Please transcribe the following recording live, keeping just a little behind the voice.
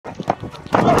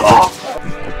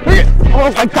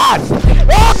Oh my God! Oh!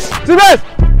 SonnyBeatz!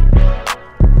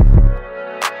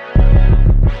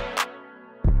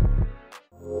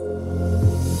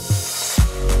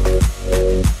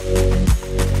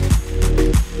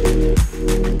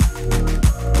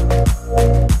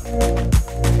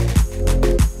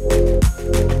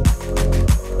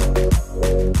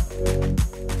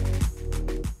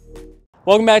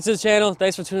 Welcome back to the channel.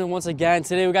 Thanks for tuning in once again.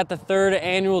 Today we got the 3rd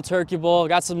annual Turkey Bowl.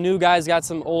 Got some new guys, got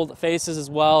some old faces as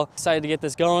well. Excited to get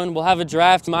this going. We'll have a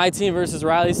draft, my team versus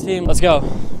Riley's team. Let's go.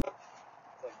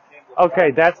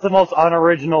 Okay, that's the most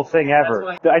unoriginal thing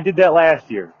ever. I did that last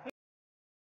year.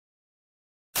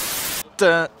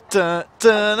 Alright,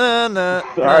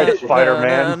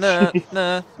 Spider-Man.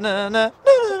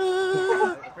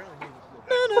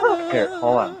 Here,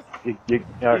 hold on. Okay.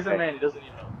 He's a man, he doesn't even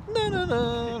know.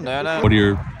 What are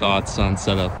your thoughts on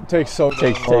setup? Takes long,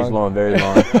 very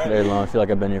long, very long. I feel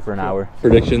like I've been here for an hour.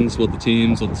 Predictions, what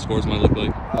the scores might look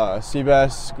like?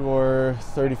 SonnyBeatz score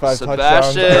 35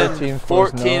 Sebastian, touchdowns.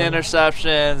 14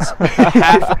 interceptions,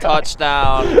 half a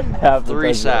touchdown,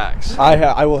 3 sacks.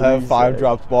 I will have 5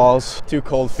 dropped balls, 2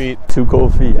 cold feet. 2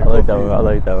 cold feet. I like that one. I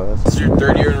like that one. This is your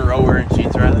 3rd year in a row wearing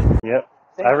jeans, Riley? Yep.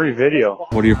 Every video.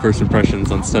 What are your first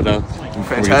impressions on setup?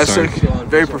 Fantastic.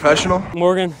 Very professional.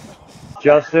 Morgan,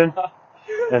 Justin,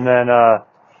 and then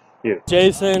you.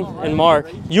 Jason, and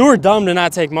Mark. You were dumb to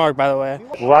not take Mark, by the way.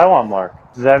 Well, I want Mark.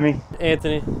 Does that mean?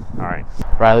 Anthony. All right.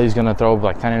 Riley's gonna throw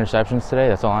like 10 interceptions today.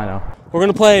 That's all I know. We're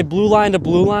gonna play blue line to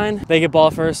blue line. They get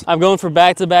ball first. I'm going for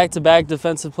back-to-back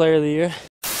defensive player of the year.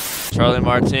 Charlie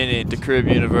Martini, DeKalb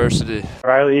University.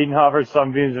 Riley Edenhofer,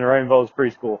 Sunbeams and Rainbows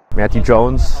Preschool. Matthew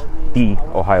Jones, D,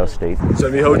 Ohio State.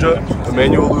 Semi Hoja,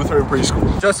 Emmanuel Lutheran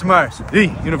Preschool. Justin Myers,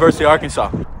 D, University of Arkansas.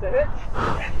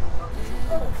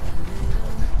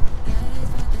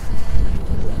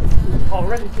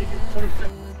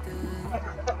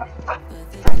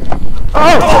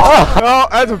 Oh,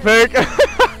 that's a pick.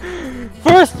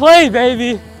 First play,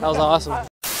 baby. That was awesome.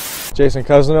 Jason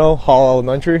Cousino, Hall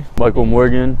Elementary. Michael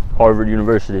Morgan, Harvard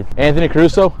University. Anthony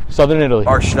Caruso, Southern Italy.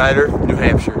 Art Schneider, New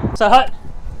Hampshire. So hut.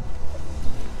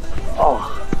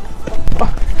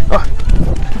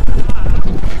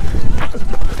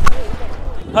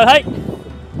 Hut hike.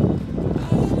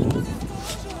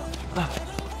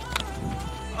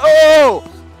 Oh!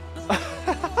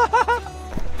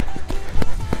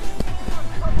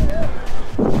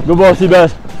 Good ball,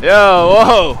 SonnyBeatz. Yo,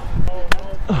 whoa!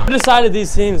 Who decided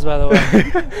these teams, by the way?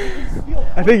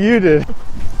 I think you did.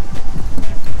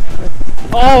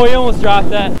 Oh, we almost dropped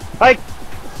that. Hike.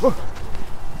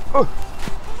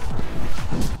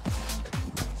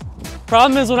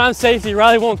 Problem is when I'm safety,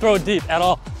 Riley won't throw it deep at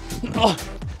all. Oh.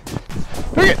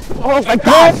 Oh my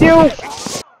God, you!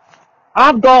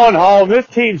 I'm going home. This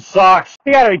team sucks.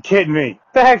 You gotta be kidding me.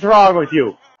 What the heck's wrong with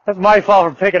you? That's my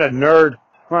fault for picking a nerd.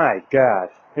 My God.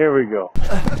 Here we go.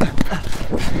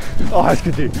 Oh, that's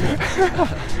good, dude.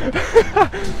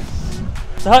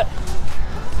 Hut.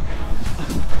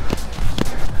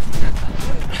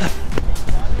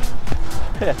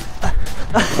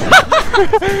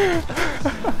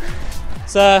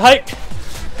 So hike.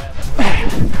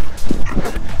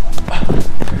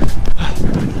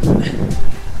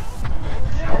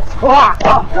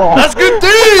 That's good,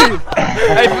 dude!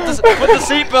 Hey, put the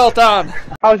seatbelt on.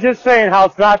 I was just saying how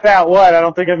it's not that wet. I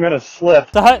don't think I'm gonna slip.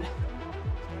 So hut.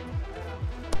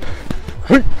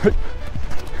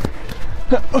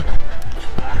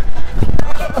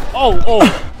 Oh.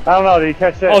 I don't know. Did you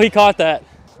catch that? Oh, he caught that.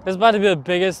 This is about to be the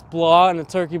biggest blowout in the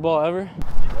Turkey Bowl ever.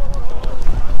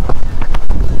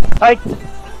 Hike.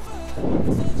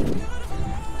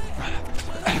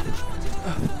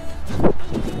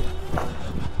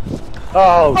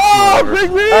 Oh,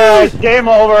 big me! Alright, game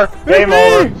over. Game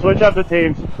over. Switch up the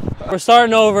teams. We're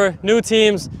starting over. New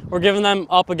teams. We're giving them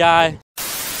up a guy.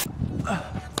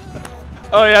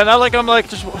 Oh yeah, not like I'm like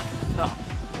just. No.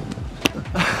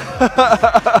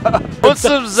 Put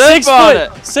some zip on it.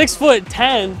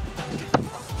 6'10".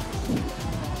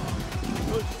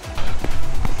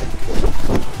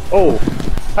 Oh,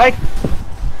 hike.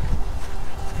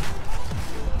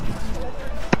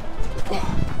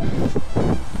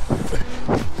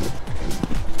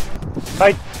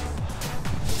 Hike.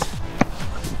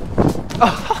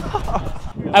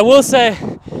 I will say,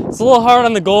 it's a little hard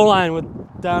on the goal line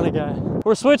with down a guy.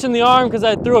 We're switching the arm because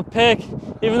I threw a pick,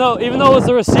 even though it was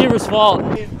the receiver's fault.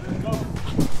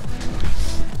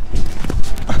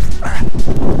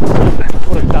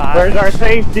 Where's our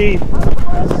safety?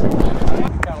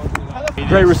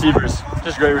 Great receivers.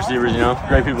 Just great receivers, you know.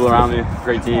 Great people around me.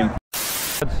 Great team.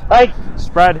 Hike.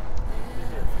 Spread.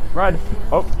 Spread.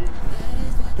 Oh.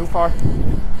 Too far.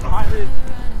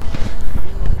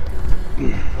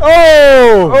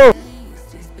 Oh!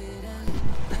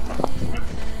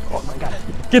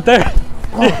 Get there.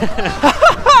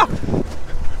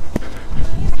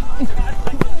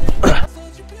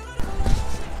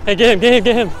 Hey, get him, get him,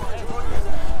 get him.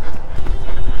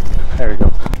 There we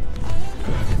go.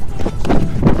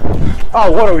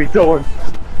 Oh, what are we doing?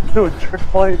 Doing trick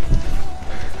plays.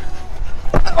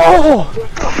 Oh!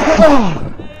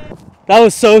 That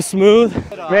was so smooth.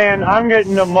 Man, I'm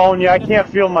getting pneumonia. I can't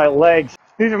feel my legs.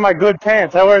 These are my good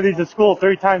pants. I wear these to school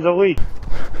 3 times a week.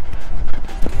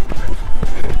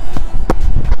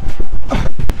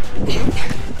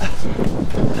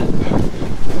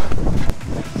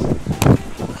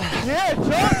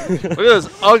 Look at this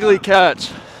ugly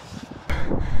catch.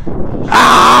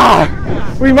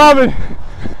 Ah! We mobbing.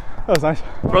 That was nice.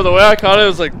 Bro, the way I caught it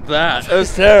was like that. It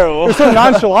was terrible. You're so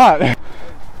nonchalant.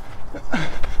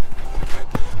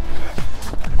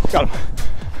 Got him.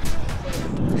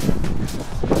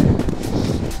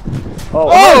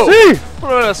 Oh, see!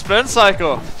 We're in a spin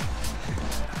cycle.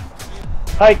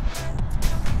 Hike.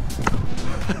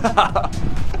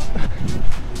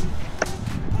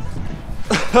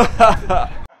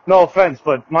 No offense,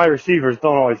 but my receivers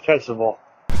don't always catch the ball.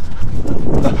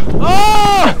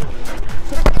 Oh!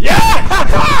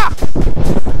 Yeah!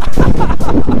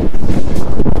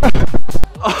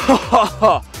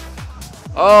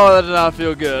 Oh, that did not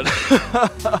feel good.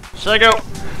 Shake out.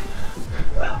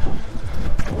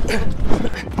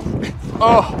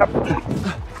 Oh.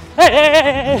 Hey, hey, hey,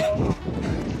 hey.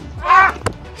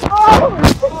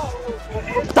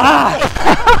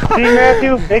 See,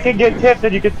 Matthew, they can get tipped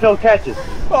and you can still catch it.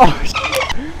 Oh,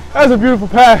 that was a beautiful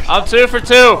pass. I'm 2 for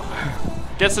 2.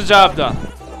 Gets the job done.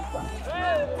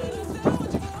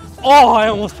 Oh, I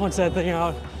almost punched that thing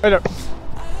out. Right there.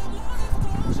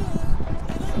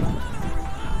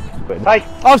 Hike.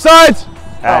 Offsides!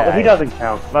 Oh, he doesn't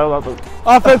count.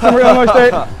 Offense from Illinois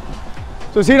State.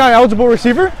 So is he not eligible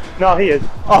receiver? No, he is.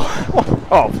 Oh.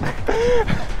 Oh.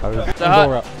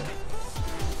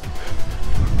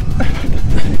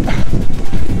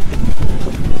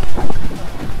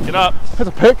 Get up. That's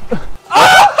a pick.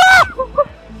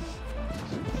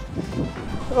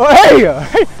 Oh, hey!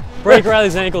 Hey! Break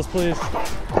Riley's ankles, please.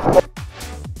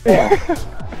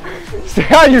 Stay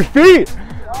on your feet!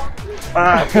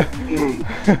 I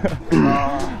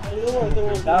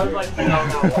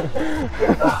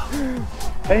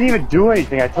didn't even do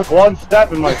anything. I took one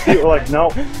step and my feet were like, no.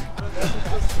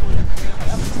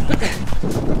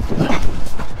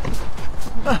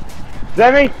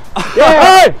 Demi?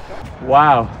 Yeah! Hey!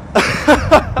 Wow.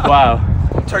 Wow.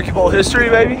 Turkey bowl history,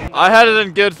 baby. I had it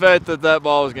in good faith that that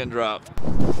ball was getting dropped.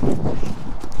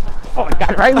 Oh my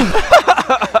God, right?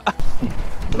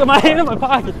 Put my hand in my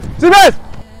pocket. SonnyBeatz!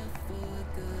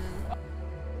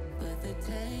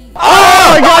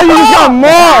 Oh my God, you just got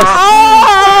mossed!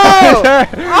 Oh!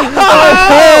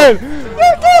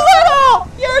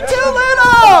 You're too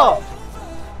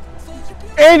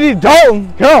little! Andy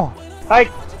Dalton, go!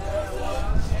 Hike.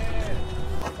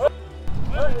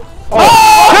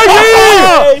 Oh! Pick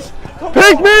me!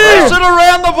 Pick me! I should have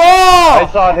ran the ball! I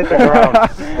saw it hit the ground.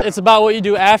 It's about what you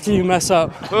do after you mess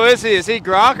up. Who is he? Is he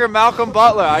Gronk or Malcolm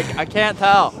Butler? I can't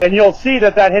tell. And you'll see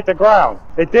that that hit the ground.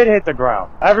 It did hit the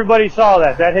ground. Everybody saw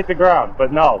that. That hit the ground,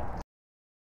 but no.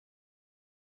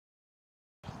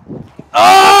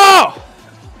 Oh!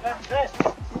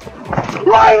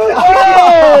 Riley!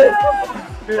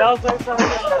 Dude, that was like something.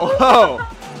 Whoa.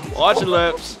 Watch your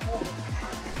lips.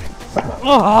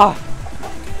 Oh.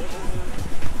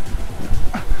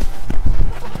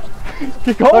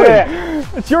 Keep going! Look at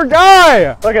It's your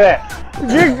guy! Look at that.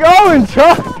 Keep going,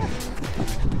 Chuck!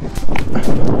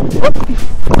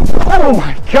 Oh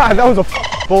my God, that was a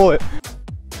bullet.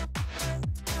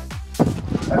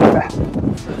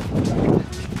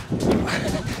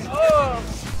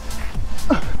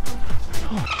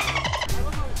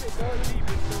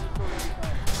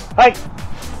 Hike.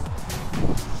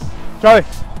 Charlie!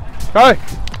 Charlie!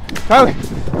 Charlie!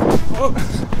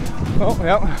 Oh,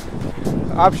 yeah.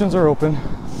 Options are open.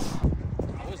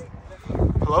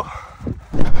 Hello?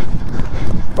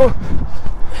 Oh,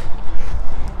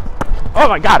 Oh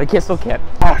my God, I can't still can't.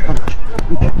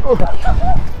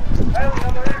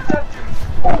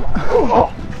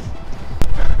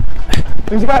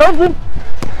 things got open.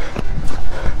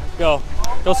 Go.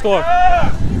 Go score.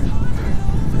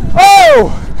 Oh!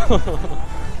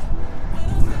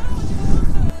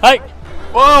 Hike.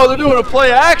 Whoa, they're doing a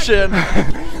play action.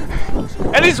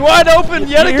 And he's wide open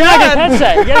yet You're not gonna again. catch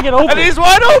that. You gotta get open. And he's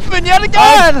wide open yet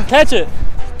again. Catch it.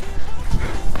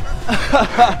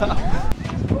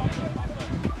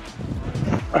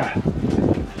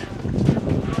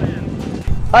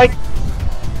 Hike.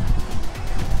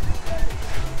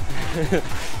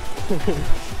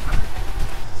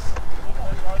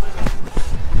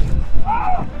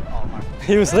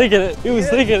 He was thinking it. He was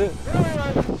thinking it.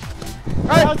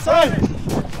 Right outside.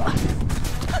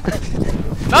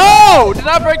 No! Did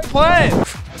not break the plane.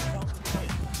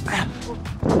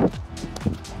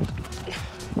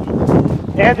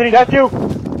 Anthony, that's you.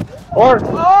 Or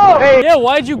hey. Yeah,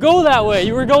 why'd you go that way?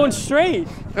 You were going straight.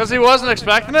 Because he wasn't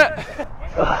expecting it.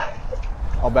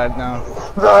 I'll bet now.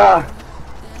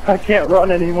 I can't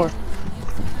run anymore.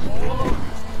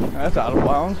 That's out of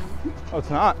bounds. Oh, it's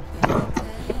not.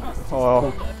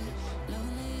 Oh.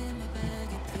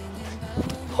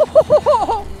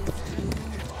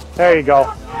 There you go.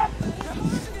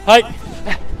 Hi.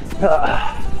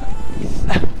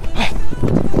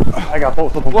 I got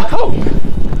both of them. Whoa!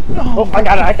 Oh, I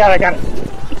got it.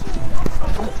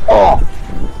 Oh!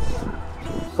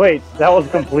 Wait, that was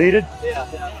completed? Yeah.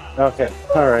 Okay,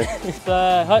 alright.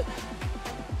 Hut.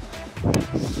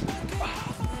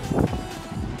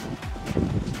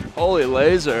 Holy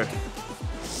laser.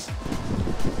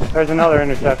 There's another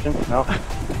interception. No.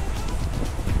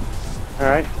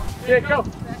 Alright. Yeah, go.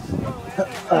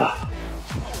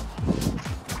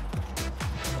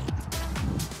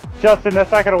 Justin,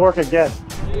 that's not going to work again.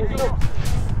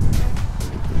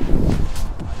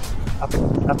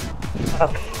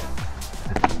 Up.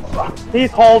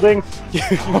 He's holding.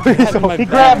 He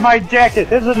grabbed my jacket.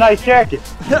 This is a nice jacket.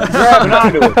 He's grabbing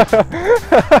onto it.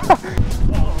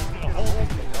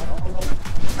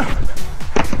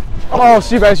 Oh,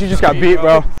 SonnyBeatz, you just got beat,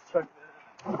 bro.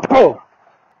 Oh.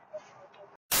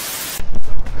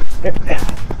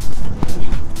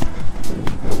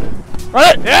 Run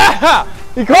it! Yeah!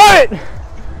 He caught it!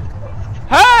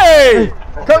 Hey!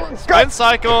 Go. Spin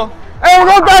cycle. Hey, we're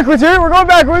going backwards here. We're going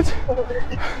backwards.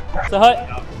 It's a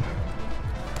hut.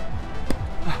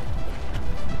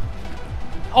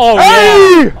 Oh,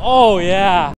 Hey! yeah. Oh,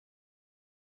 yeah.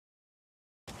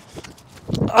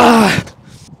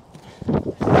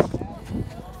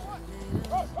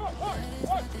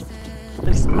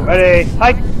 Ready,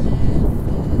 hike.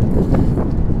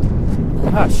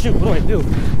 Ah, shoot, what do I do?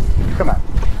 Come on.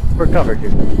 We're covered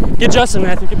here. Get Justin,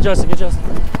 Matthew. Get Justin.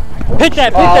 Pick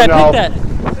that. Pick that. No. Pick that.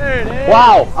 There it is.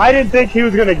 Wow, I didn't think he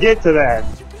was going to get to that.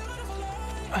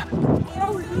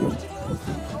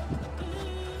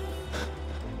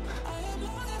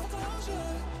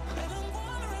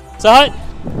 It's a hut.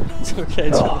 It's okay,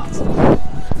 John.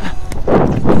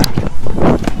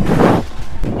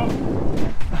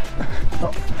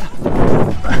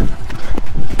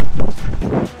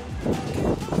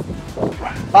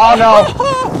 Oh no!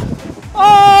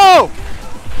 Oh!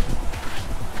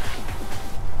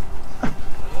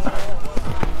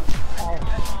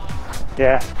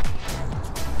 Yeah.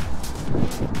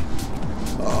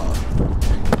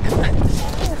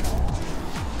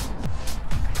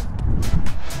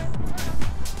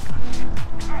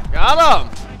 Got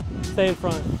him! Stay in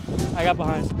front. I got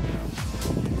behind.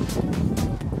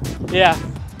 Yeah,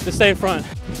 just stay in front.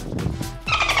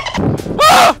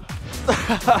 Ah!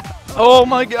 Oh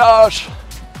my gosh.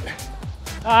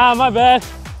 Ah, my bad.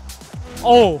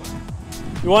 Oh.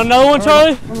 You want another one,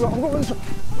 Charlie?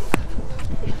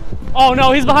 Oh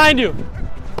no, he's behind you.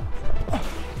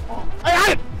 I got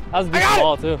it! That was a big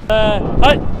ball too.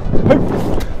 Hut.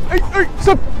 Hey,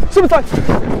 slip aside.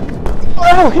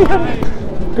 Oh, he got it.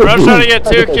 Bro, I'm trying to get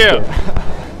too cute.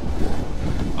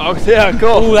 Oh yeah,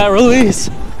 cool. Ooh, that release.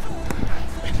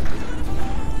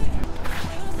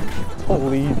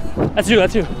 Holy. That's you.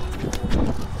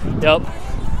 Yep.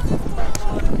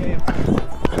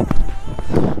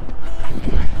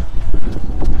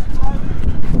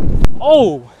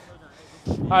 Oh!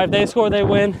 Alright, if they score, they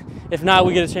win. If not,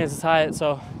 we get a chance to tie it,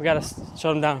 so we gotta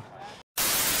shut them down.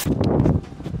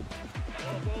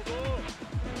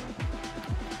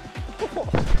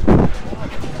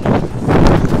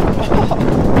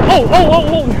 Oh!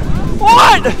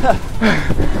 What?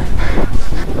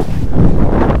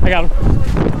 I got him.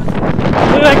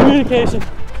 Look at that communication.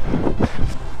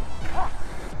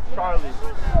 Charlie,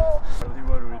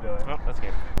 what are we doing? Oh, that's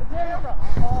game.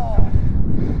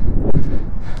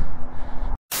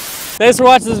 Thanks for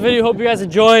watching this video. Hope you guys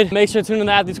enjoyed. Make sure to tune in to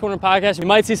the Athletes Corner podcast. You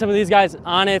might see some of these guys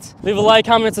on it. Leave a like,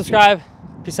 comment, subscribe.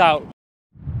 Peace out.